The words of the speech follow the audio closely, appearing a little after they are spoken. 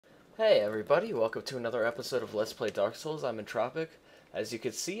Hey everybody, welcome to another episode of Let's Play Dark Souls. I'm Entropic. As you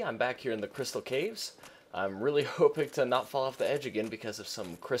can see, I'm back here in the Crystal Caves. I'm really hoping to not fall off the edge again because of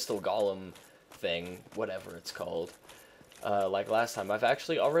some crystal golem thing, whatever it's called. Like last time, I've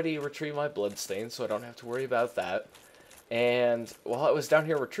actually already retrieved my bloodstain, so I don't have to worry about that. And while I was down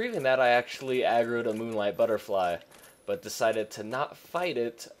here retrieving that, I actually aggroed a moonlight butterfly, but decided to not fight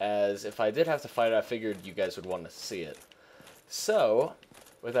it, as if I did have to fight it, I figured you guys would want to see it. So,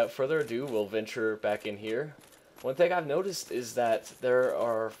 without further ado, we'll venture back in here. One thing I've noticed is that there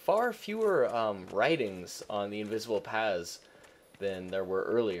are far fewer writings on the invisible paths than there were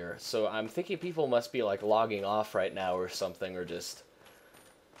earlier. So I'm thinking people must be like logging off right now or something, or just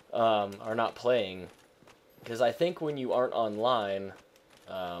are not playing. Because I think when you aren't online,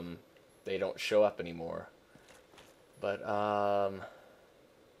 they don't show up anymore. But,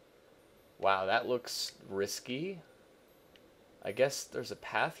 wow, that looks risky. I guess there's a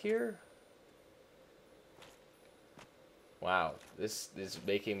path here? Wow, this is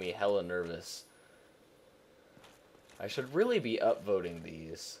making me hella nervous. I should really be upvoting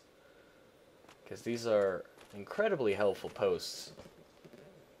these, because these are incredibly helpful posts.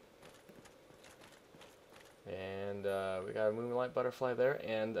 And we got a moonlight butterfly there,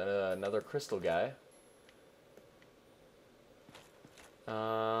 and another crystal guy.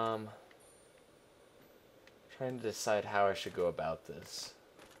 Trying to decide how I should go about this.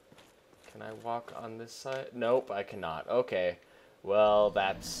 Can I walk on this side? Nope, I cannot. Okay. Well,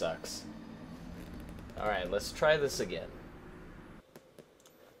 that sucks. Alright, let's try this again.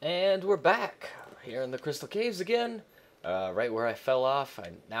 And we're back. Here in the Crystal Caves again. Right where I fell off.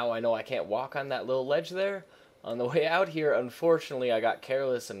 Now I know I can't walk on that little ledge there. On the way out here, unfortunately, I got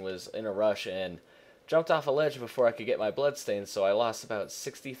careless and was in a rush and jumped off a ledge before I could get my bloodstains, so I lost about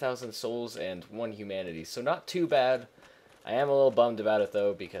 60,000 souls and 1 humanity. So not too bad. I am a little bummed about it,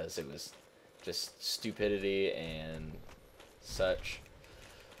 though, because it was just stupidity and such.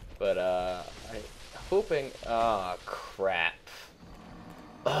 But, I'm hoping... Ah, crap.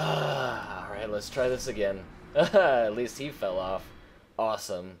 Alright, let's try this again. At least he fell off.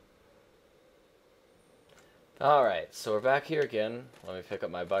 Awesome. Alright, so we're back here again. Let me pick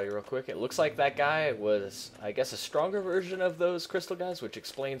up my body real quick. It looks like that guy was, I guess, a stronger version of those crystal guys, which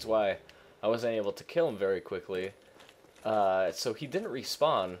explains why I wasn't able to kill him very quickly. So he didn't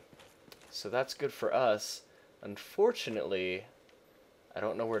respawn, so that's good for us. Unfortunately, I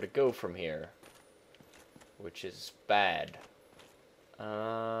don't know where to go from here, which is bad.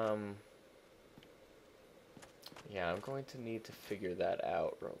 Yeah, I'm going to need to figure that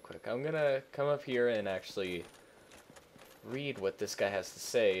out real quick. I'm gonna come up here and actually read what this guy has to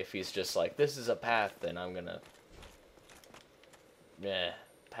say. If he's just like, this is a path, then I'm gonna... Meh.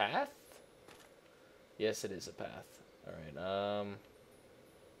 Path? Yes, it is a path. Alright,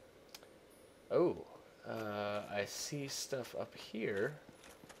 I see stuff up here.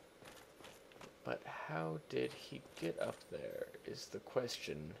 But how did he get up there is the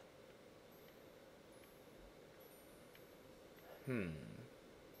question.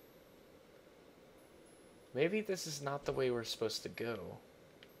 Maybe this is not the way we're supposed to go.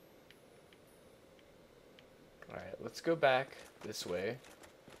 Alright, let's go back this way.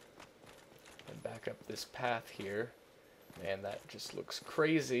 And back up this path here. Man, that just looks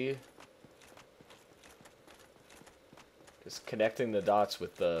crazy. Just connecting the dots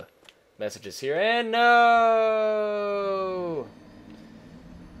with the messages here. And no!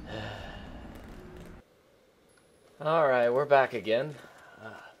 Alright, we're back again.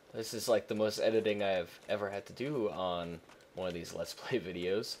 This is like the most editing I've ever had to do on one of these Let's Play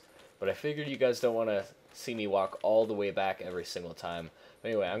videos. But I figured you guys don't want to see me walk all the way back every single time. But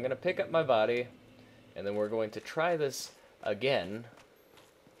anyway, I'm going to pick up my body, and then we're going to try this again.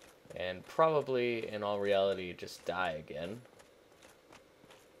 And probably, in all reality, just die again.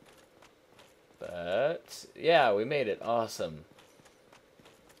 But, yeah, we made it. Awesome.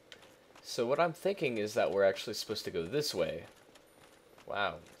 So what I'm thinking is that we're actually supposed to go this way.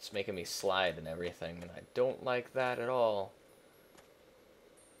 Wow, it's making me slide and everything, and I don't like that at all.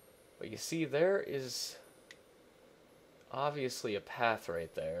 But you see, there is obviously a path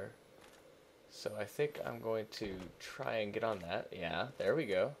right there. So I think I'm going to try and get on that. Yeah, there we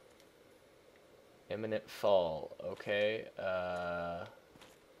go. Imminent fall. Okay,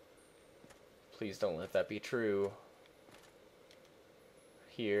 please don't let that be true.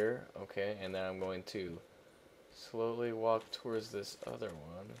 Here, okay, and then I'm going to slowly walk towards this other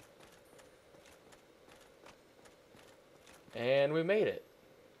one. And we made it.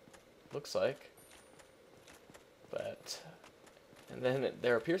 Looks like. But, and then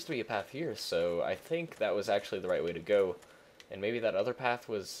there appears to be a path here, so I think that was actually the right way to go. And maybe that other path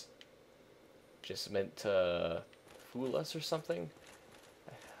was just meant to fool us or something.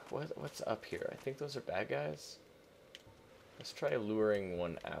 What's up here? I think those are bad guys. Let's try luring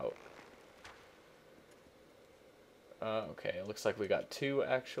one out. Okay, it looks like we got two,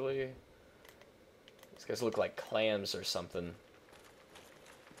 actually. These guys look like clams or something.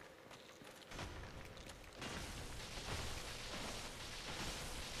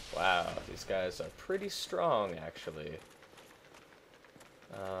 Wow, these guys are pretty strong, actually.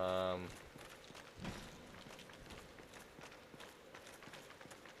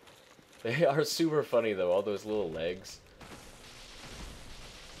 They are super funny, though, all those little legs.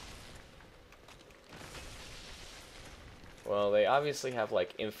 Well, they obviously have,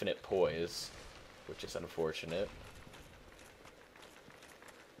 like, infinite poise, which is unfortunate.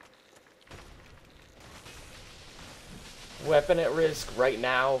 Weapon at risk right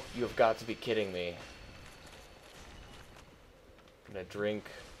now? You have got to be kidding me. I'm gonna drink.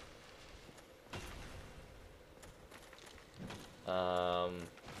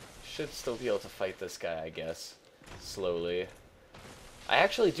 Should still be able to fight this guy, I guess. Slowly. I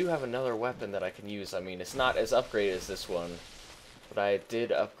actually do have another weapon that I can use. I mean, it's not as upgraded as this one, but I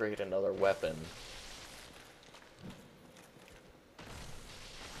did upgrade another weapon.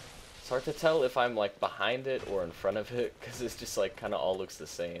 It's hard to tell if I'm, like, behind it or in front of it, because it's just, like, kind of all looks the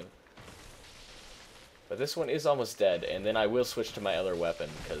same. But this one is almost dead, and then I will switch to my other weapon,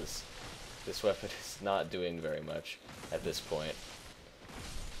 because this weapon is not doing very much at this point.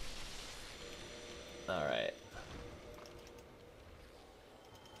 Alright.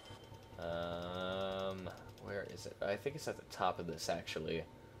 Where is it? I think it's at the top of this, actually.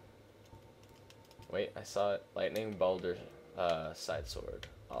 Wait, I saw it. Lightning Balder side sword.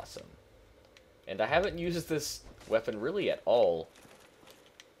 Awesome. And I haven't used this weapon really at all.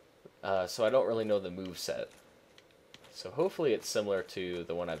 So I don't really know the moveset. So hopefully it's similar to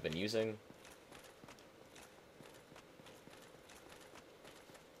the one I've been using.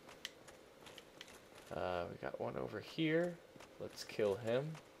 We got one over here. Let's kill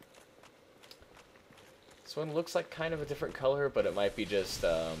him. This one looks like kind of a different color, but it might be just,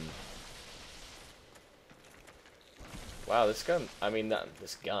 wow, this gun, I mean, not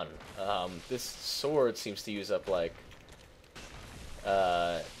this gun. This sword seems to use up, like,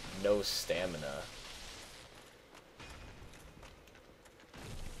 no stamina.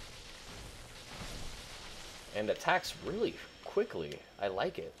 And attacks really quickly. I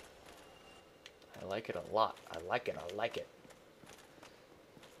like it. I like it a lot. I like it. I like it.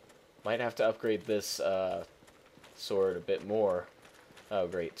 Might have to upgrade this sword a bit more. Oh,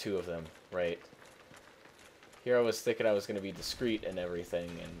 great. Two of them. Right. Here I was thinking I was going to be discreet and everything,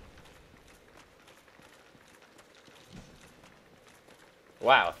 and...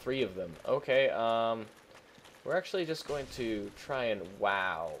 Wow, three of them. Okay, we're actually just going to try and...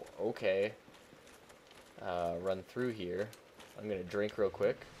 Wow, okay. Run through here. I'm going to drink real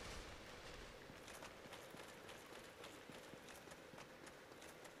quick.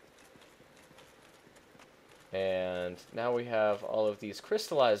 And now we have all of these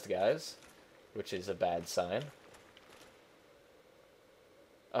crystallized guys, which is a bad sign.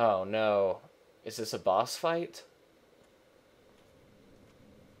 Oh no. Is this a boss fight?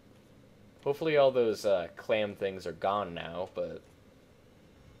 Hopefully all those clam things are gone now, but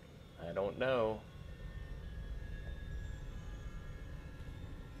I don't know.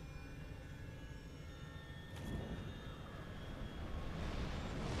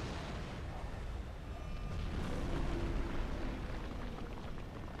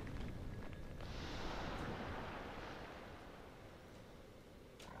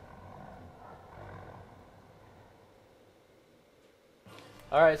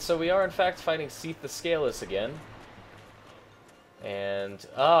 Alright, so we are in fact fighting Seath the Scaleless again. And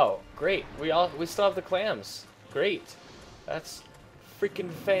oh, great. We still have the clams. Great. That's freaking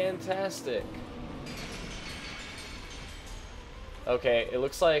fantastic. Okay, it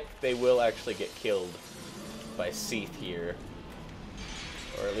looks like they will actually get killed by Seath here.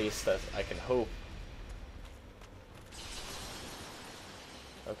 Or at least I can hope.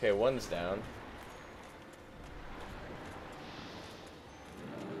 Okay, one's down.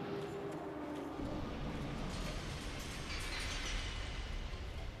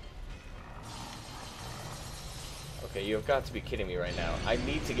 Okay, you have got to be kidding me right now. I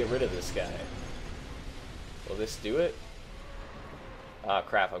need to get rid of this guy. Will this do it? Ah,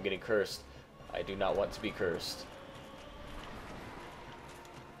 crap, I'm getting cursed. I do not want to be cursed.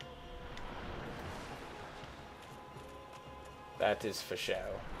 That is for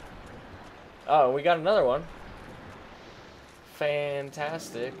show. Oh, we got another one.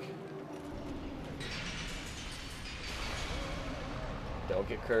 Fantastic. Don't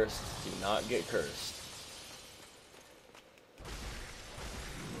get cursed. Do not get cursed.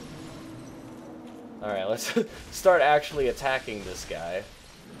 Alright, let's start actually attacking this guy.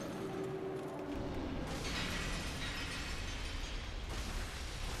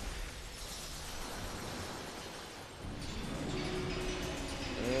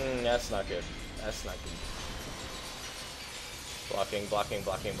 That's not good. That's not good. Blocking, blocking,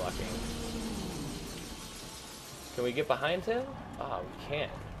 blocking, blocking. Can we get behind him? Ah, we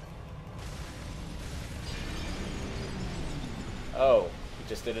can't. Oh, he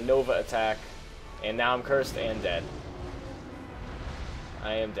just did a Nova attack. And now I'm cursed and dead.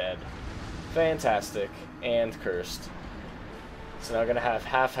 I am dead. Fantastic. And cursed. So now I'm gonna have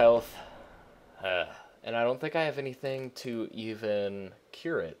half health. And I don't think I have anything to even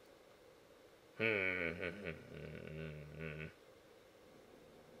cure it.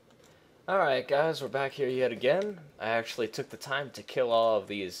 Alright guys, we're back here yet again. I actually took the time to kill all of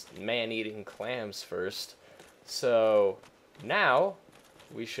these man-eating clams first. So now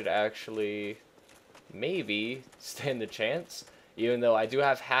we should actually maybe stand a chance. Even though I do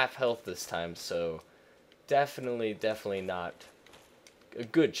have half health this time, so definitely not a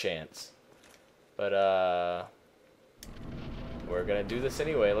good chance. But we're gonna do this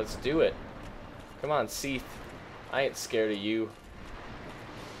anyway. Let's do it. Come on, Seath. I ain't scared of you.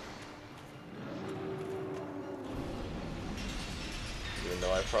 Even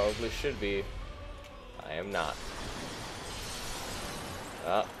though I probably should be. I am not.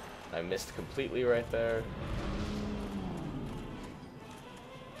 Ah, I missed completely right there.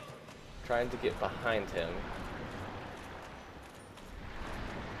 Trying to get behind him.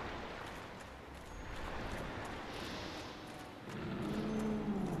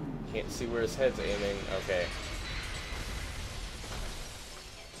 Can't see where his head's aiming. Okay.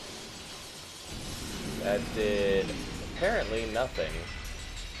 That did apparently nothing.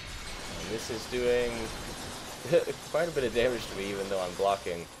 And this is doing quite a bit of damage to me, even though I'm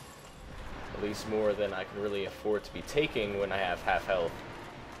blocking. At least more than I can really afford to be taking when I have half health.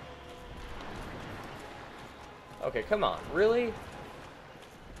 Okay, come on. Really?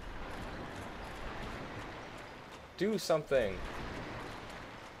 Do something.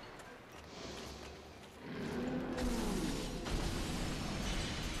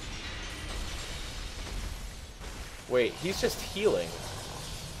 Wait, he's just healing.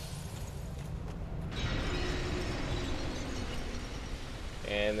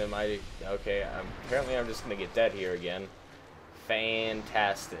 And then okay, apparently I'm just gonna get dead here again.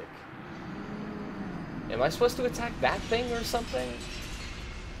 Fantastic. Am I supposed to attack that thing or something?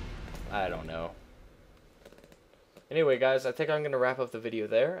 I don't know. Anyway guys, I think I'm gonna wrap up the video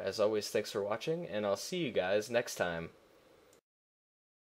there. As always, thanks for watching, and I'll see you guys next time.